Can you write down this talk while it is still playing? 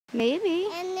Maybe.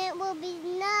 And it will be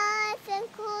nice and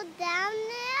cool down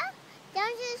there.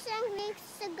 Don't you think we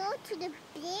should go to the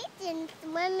beach and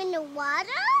swim in the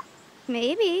water?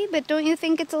 Maybe, but don't you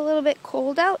think it's a little bit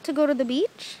cold out to go to the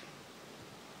beach?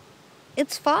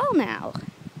 It's fall now.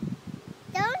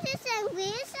 Don't you think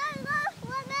we should go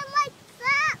swimming like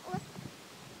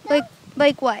that?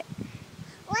 Like what?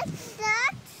 Like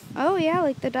ducks? Oh yeah,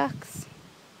 like the ducks.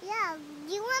 Yeah.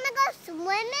 Do you want to go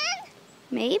swimming?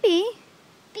 Maybe.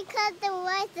 Because the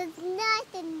water is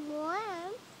nice and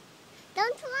warm.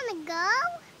 Don't you want to go?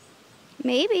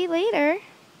 Maybe later.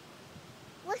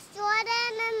 With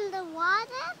Jordan in the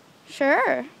water?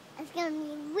 Sure. It's going to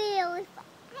be really fun.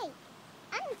 Hey,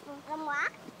 I'm supposed to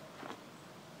walk.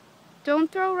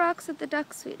 Don't throw rocks at the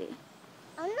ducks, sweetie.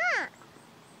 I'm not.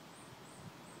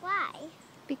 Why?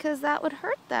 Because that would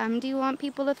hurt them. Do you want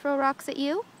people to throw rocks at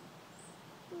you?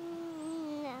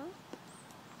 No.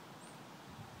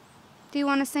 Do you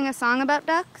want to sing a song about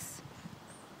ducks?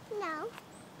 No,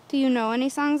 Do you know any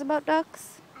songs about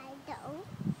ducks? I don't.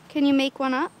 Can you make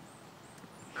one up?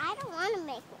 I don't want to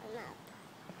make one up.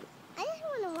 I just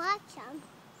want to watch them.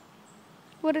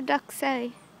 What do ducks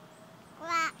say?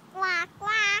 Quack, quack,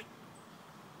 quack.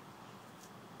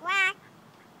 Quack,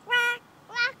 quack,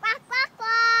 quack, quack, quack,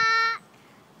 quack.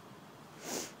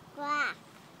 Quack.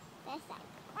 That's like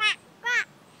quack, quack.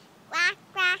 Quack,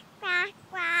 quack, quack,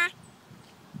 quack.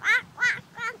 Quack, quack,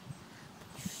 quack.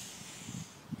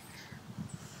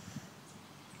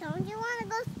 Don't you want to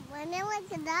go swimming with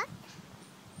the duck?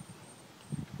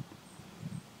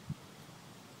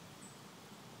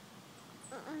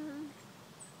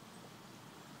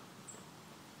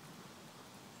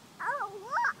 Oh,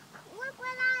 look! Look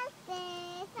what I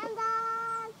see! Some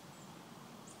dogs!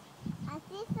 I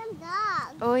see some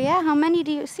dogs. Oh yeah, how many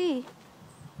do you see?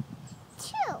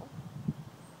 Two.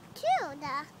 Two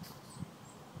ducks.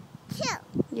 Two.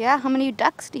 Yeah, how many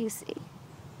ducks do you see?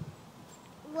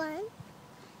 1,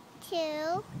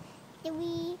 2,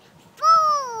 3,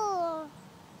 4.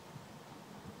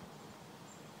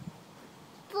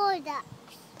 4 ducks.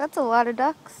 That's a lot of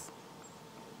ducks.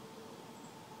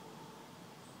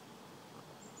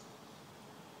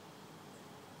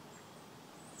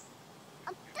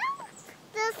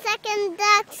 The second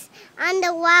ducks on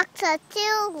the rocks are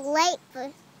too late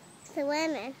for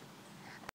swimming.